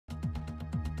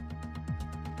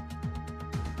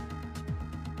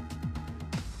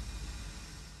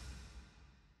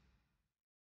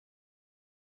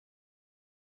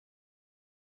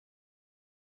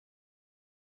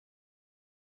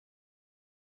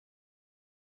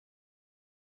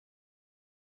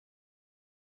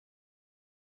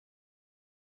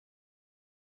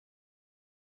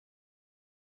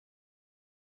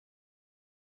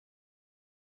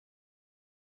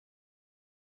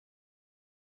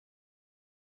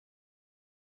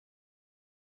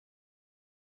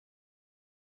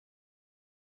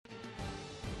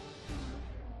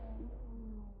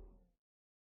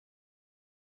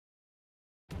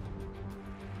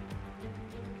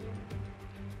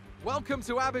Welcome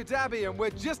to Abu Dhabi, and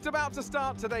we're just about to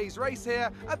start today's race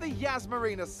here at the Yas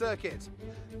Marina circuit.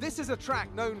 This is a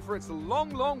track known for its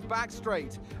long back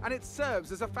straight, and it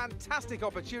serves as a fantastic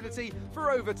opportunity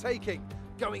for overtaking,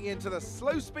 going into the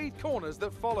slow speed corners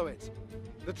that follow it.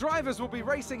 The drivers will be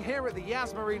racing here at the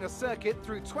Yas Marina circuit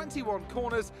through 21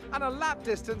 corners and a lap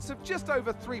distance of just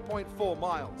over 3.4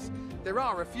 miles. There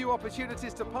are a few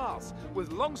opportunities to pass,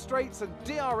 with long straights and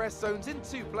DRS zones in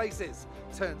 2 places,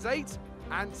 turns 8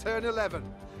 and turn 11.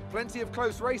 Plenty of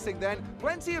close racing then,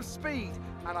 plenty of speed,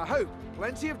 and I hope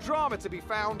plenty of drama to be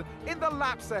found in the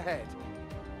laps ahead.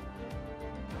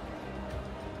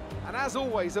 And as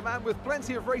always, a man with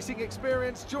plenty of racing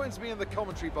experience joins me in the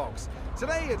commentary box.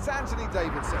 Today it's Anthony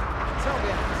Davidson. Tell me,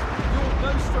 Ant,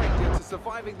 you're no stranger to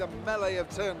surviving the melee of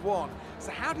turn 1.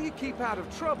 So how do you keep out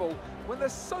of trouble when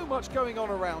there's so much going on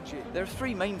around you? There are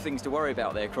 3 main things to worry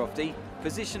about there, Crofty: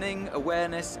 positioning,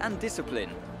 awareness and discipline.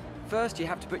 First, you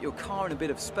have to put your car in a bit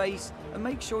of space and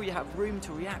make sure you have room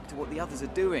to react to what the others are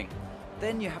doing.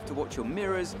 Then you have to watch your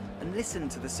mirrors and listen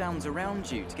to the sounds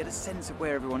around you to get a sense of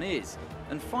where everyone is.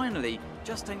 And finally,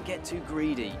 just don't get too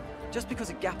greedy. Just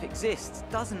because a gap exists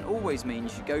doesn't always mean you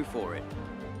should go for it.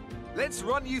 Let's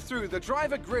run you through the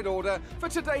driver grid order for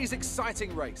today's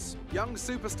exciting race. Young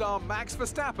superstar Max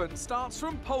Verstappen starts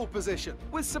from pole position,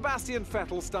 with Sebastian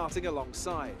Vettel starting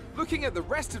alongside. Looking at the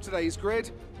rest of today's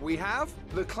grid, we have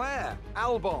Leclerc,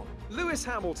 Albon, Lewis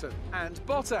Hamilton and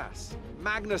Bottas,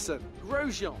 Magnussen,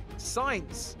 Grosjean,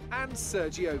 Sainz and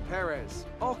Sergio Perez,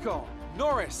 Ocon,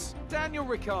 Norris, Daniel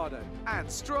Ricciardo and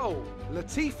Stroll,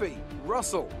 Latifi,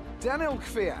 Russell, Daniel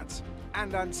Kvyat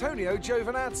and Antonio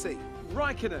Giovinazzi.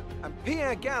 Raikkonen and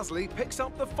Pierre Gasly picks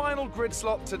up the final grid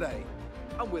slot today.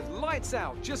 And with lights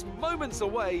out just moments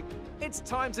away, it's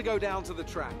time to go down to the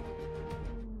track.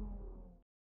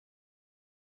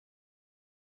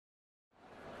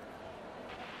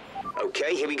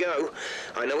 Okay, here we go.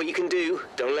 I know what you can do.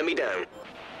 Don't let me down.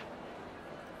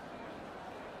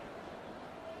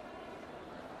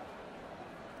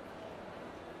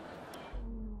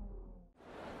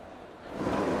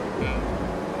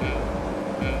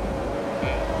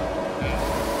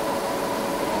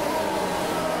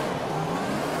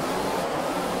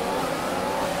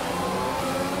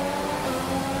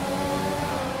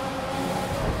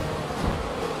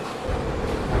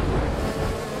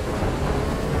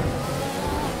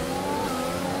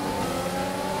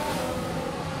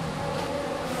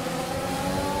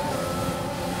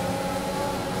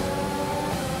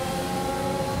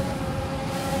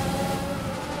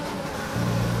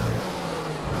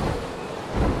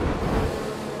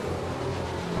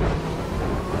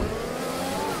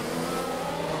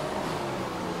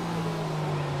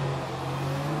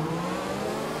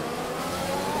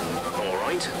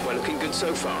 We're looking good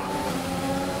so far.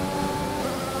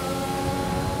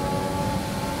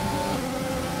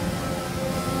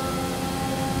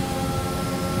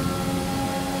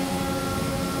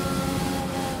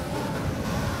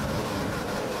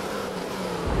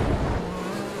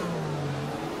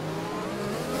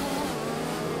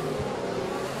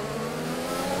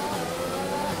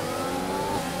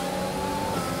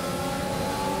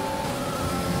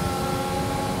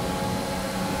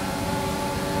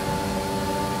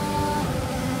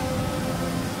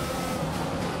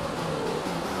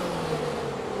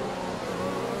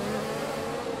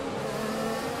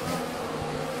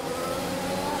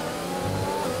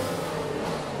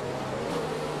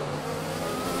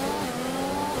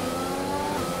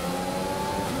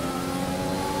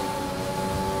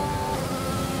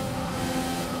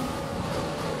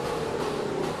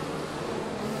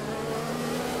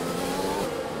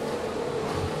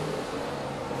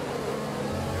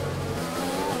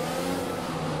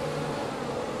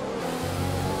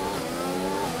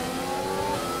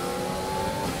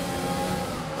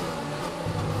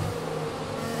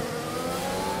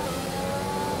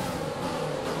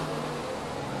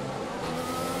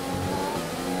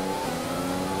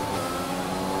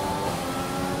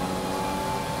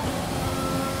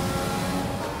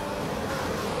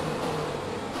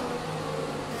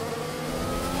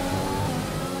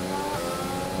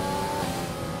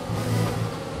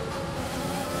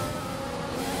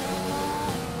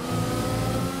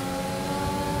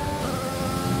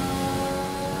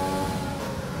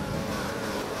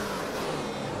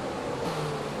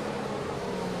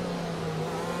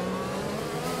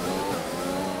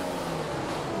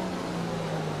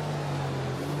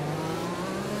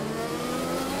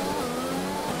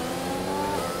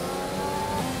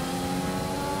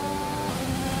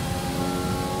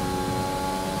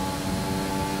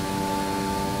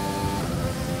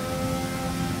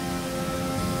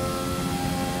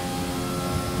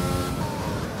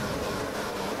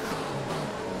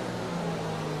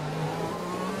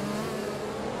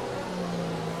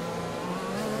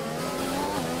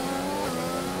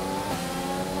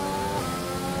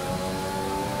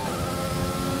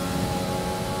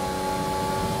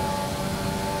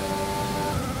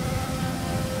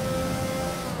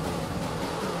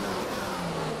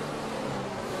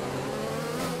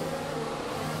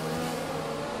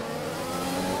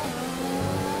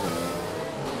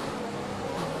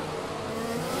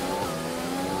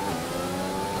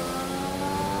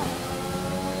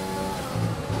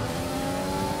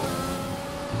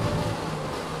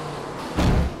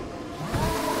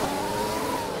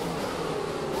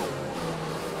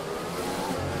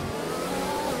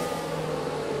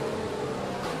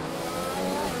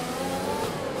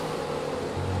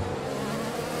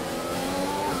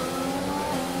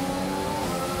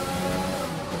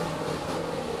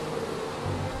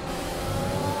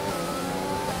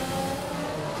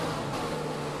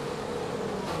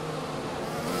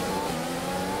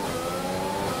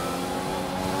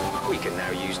 can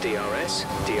now use DRS.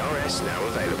 DRS now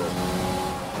available.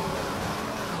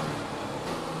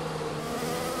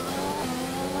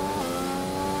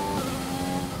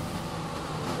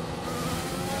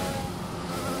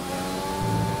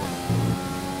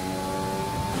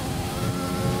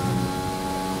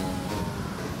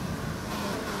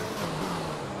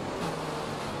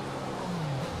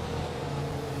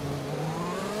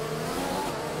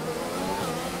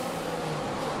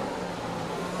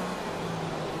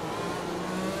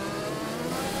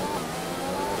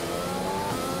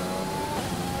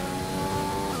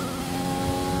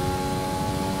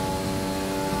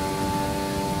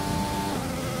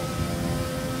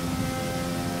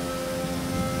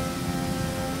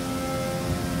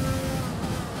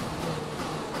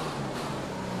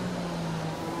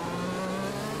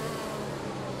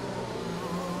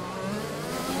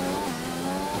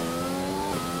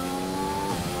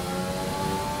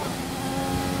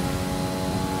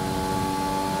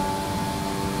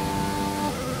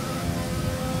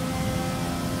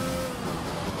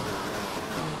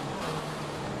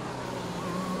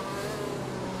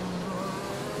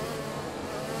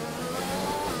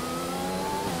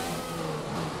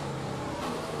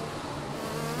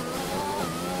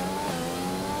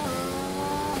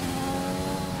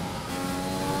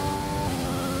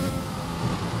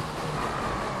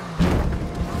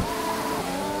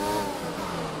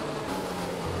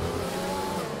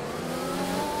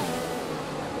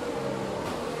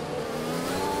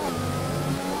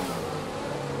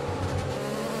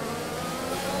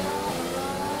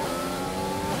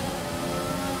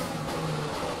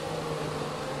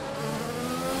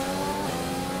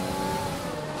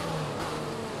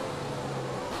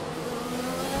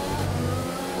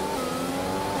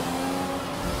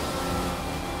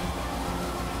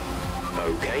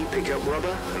 Okay, pick up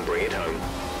rubber and bring it home.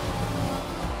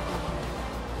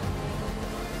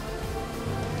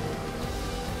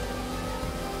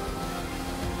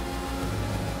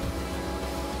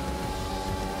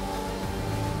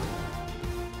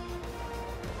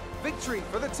 Victory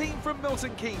for the team from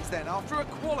Milton Keynes then, after a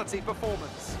quality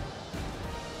performance.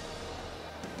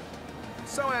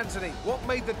 So Anthony, what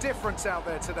made the difference out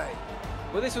there today?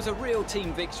 Well, this was a real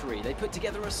team victory. They put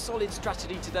together a solid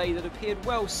strategy today that appeared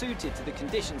well suited to the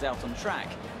conditions out on track.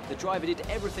 The driver did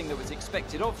everything that was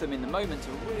expected of them in the moment to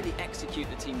really execute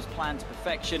the team's plan to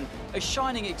perfection. A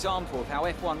shining example of how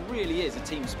F1 really is a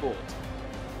team sport.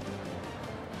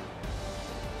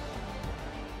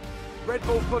 Red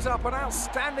Bull put up an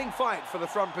outstanding fight for the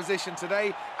front position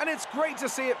today, and it's great to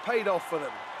see it paid off for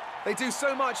them. They do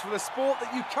so much for the sport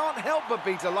that you can't help but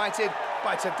be delighted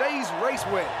by today's race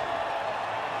win.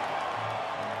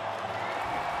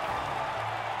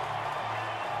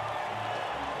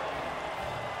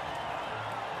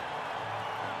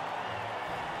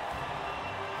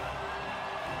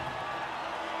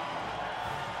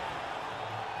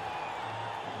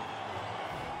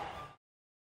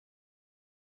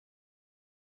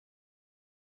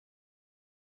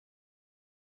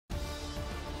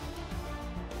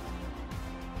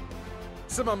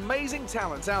 Some amazing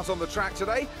talents out on the track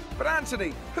today, but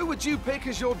Anthony, who would you pick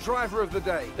as your driver of the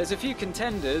day? There's a few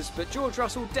contenders, but George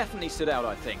Russell definitely stood out,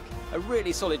 I think. A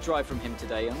really solid drive from him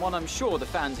today, and one I'm sure the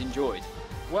fans enjoyed.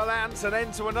 Well, Ant, an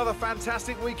end to another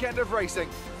fantastic weekend of racing.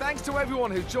 Thanks to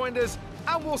everyone who joined us,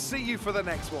 and we'll see you for the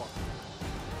next one.